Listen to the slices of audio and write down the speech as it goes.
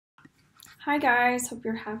Hi guys, hope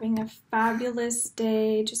you're having a fabulous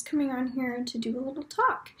day. Just coming on here to do a little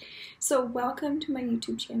talk. So welcome to my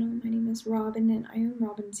YouTube channel. My name is Robin and I own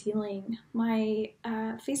Robin's Healing. My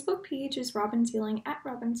Facebook page is Robin's Healing at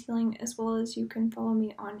Robin's Healing, as well as you can follow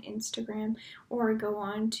me on Instagram or go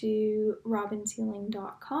on to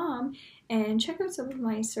robinshealing.com and check out some of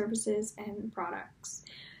my services and products.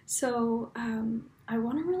 So I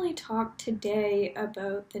want to really talk today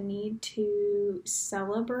about the need to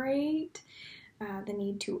celebrate, the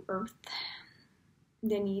need to earth,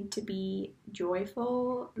 the need to be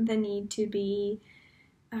joyful, the need to be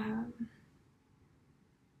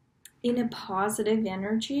in a positive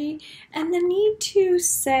energy, and the need to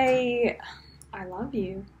say, I love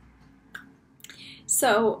you.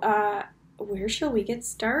 So where shall we get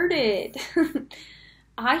started?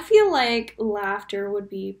 I feel like laughter would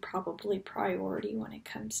be probably priority when it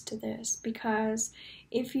comes to this, because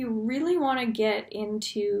if you really want to get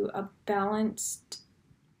into a balanced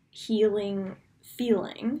healing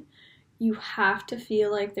feeling, you have to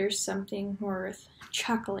feel like there's something worth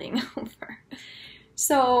chuckling over.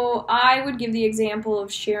 So I would give the example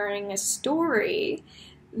of sharing a story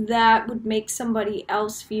that would make somebody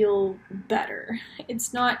else feel better.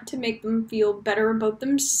 It's not to make them feel better about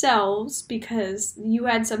themselves because you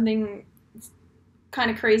had something kind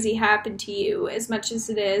of crazy happen to you, as much as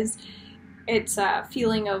it's a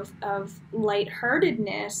feeling of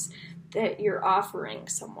lightheartedness that you're offering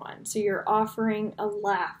someone. So you're offering a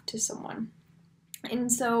laugh to someone.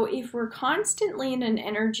 And so if we're constantly in an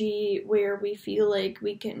energy where we feel like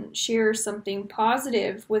we can share something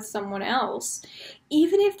positive with someone else,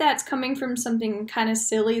 even if that's coming from something kind of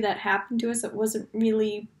silly that happened to us that wasn't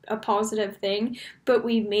really a positive thing, but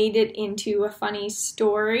we made it into a funny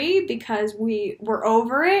story because we were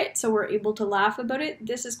over it, so we're able to laugh about it,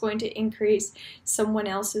 this is going to increase someone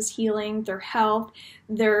else's healing, their health,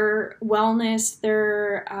 their wellness,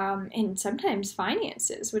 their and sometimes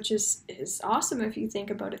finances, which is awesome if you think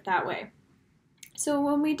about it that way. So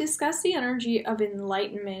when we discuss the energy of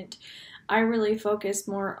enlightenment, I really focus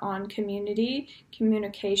more on community,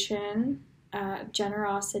 communication,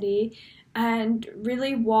 generosity, and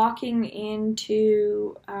really walking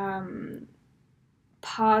into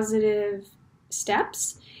positive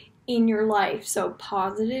steps in your life. So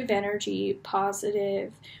positive energy,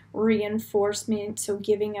 positive reinforcement, so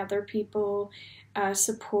giving other people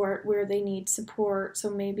support where they need support. So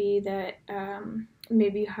maybe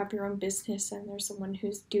maybe you have your own business and there's someone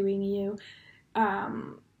who's doing you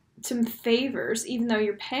some favors. Even though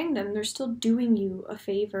you're paying them, they're still doing you a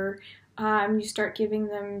favor. You start giving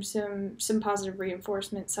them some positive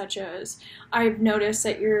reinforcement, such as, I've noticed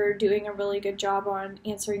that you're doing a really good job on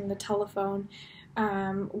answering the telephone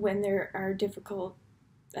when there are difficult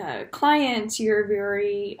clients. You're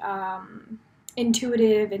very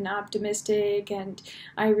intuitive and optimistic, and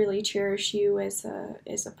I really cherish you as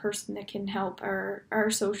a person that can help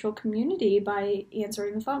our social community by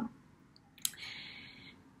answering the phone.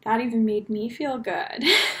 That even made me feel good.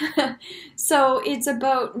 So it's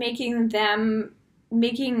about making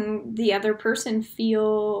the other person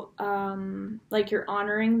feel like you're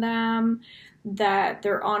honoring them, that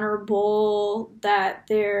they're honorable, that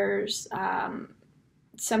there's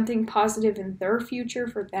something positive in their future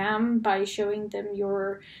for them by showing them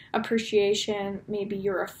your appreciation, maybe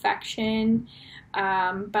your affection,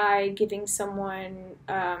 by giving someone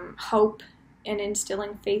hope and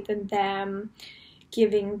instilling faith in them,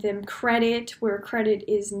 giving them credit where credit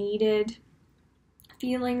is needed,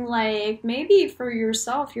 feeling like maybe for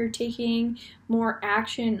yourself you're taking more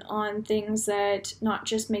action on things that not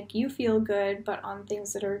just make you feel good, but on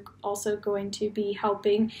things that are also going to be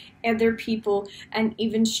helping other people and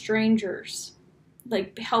even strangers,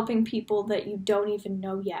 like helping people that you don't even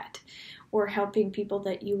know yet, or helping people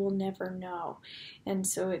that you will never know. And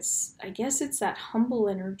so I guess it's that humble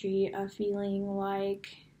energy of feeling like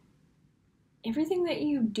everything that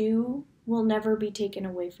you do will never be taken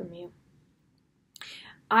away from you.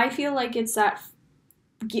 I feel like it's that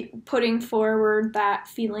putting forward that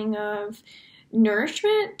feeling of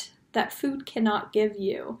nourishment that food cannot give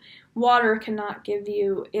you, water cannot give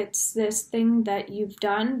you. It's this thing that you've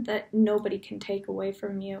done that nobody can take away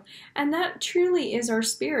from you. And that truly is our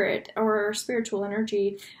spirit, or our spiritual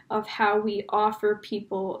energy of how we offer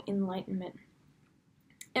people enlightenment.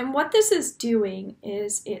 And what this is doing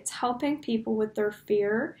is it's helping people with their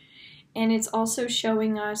fear, and it's also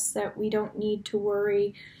showing us that we don't need to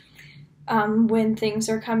worry when things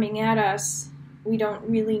are coming at us. We don't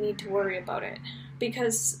really need to worry about it,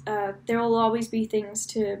 because there will always be things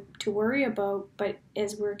to worry about, but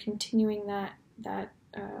as we're continuing that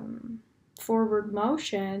forward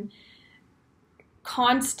motion,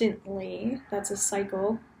 constantly, that's a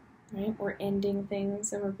cycle, right? We're ending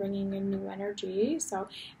things and we're bringing in new energy. So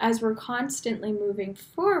as we're constantly moving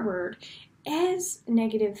forward, as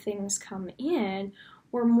negative things come in,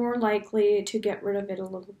 we're more likely to get rid of it a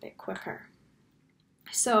little bit quicker.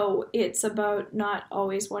 So it's about not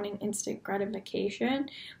always wanting instant gratification,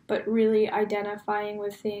 but really identifying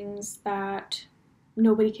with things that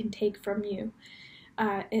nobody can take from you.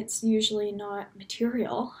 It's usually not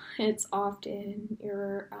material. It's often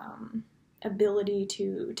your ability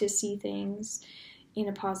to see things in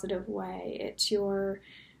a positive way. It's your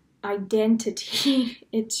identity.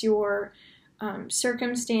 It's your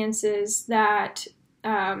circumstances that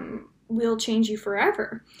will change you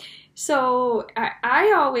forever. So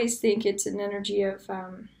I always think it's an energy of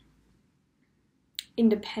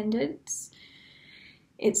independence.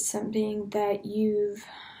 It's something that you've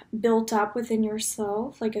built up within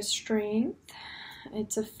yourself, like a strength.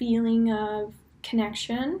 It's a feeling of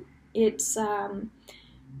connection. It's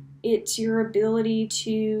your ability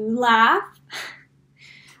to laugh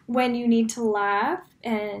when you need to laugh,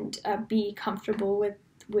 and be comfortable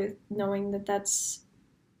with knowing that that's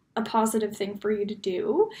a positive thing for you to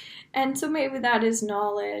do. And so maybe that is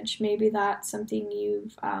knowledge, maybe that's something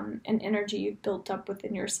you've an energy you've built up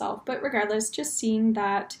within yourself. But regardless, just seeing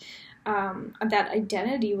that that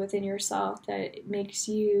identity within yourself that makes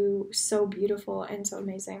you so beautiful and so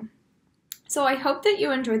amazing. So I hope that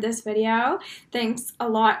you enjoyed this video. Thanks a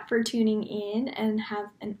lot for tuning in, and have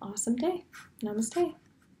an awesome day. Namaste.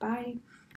 Bye.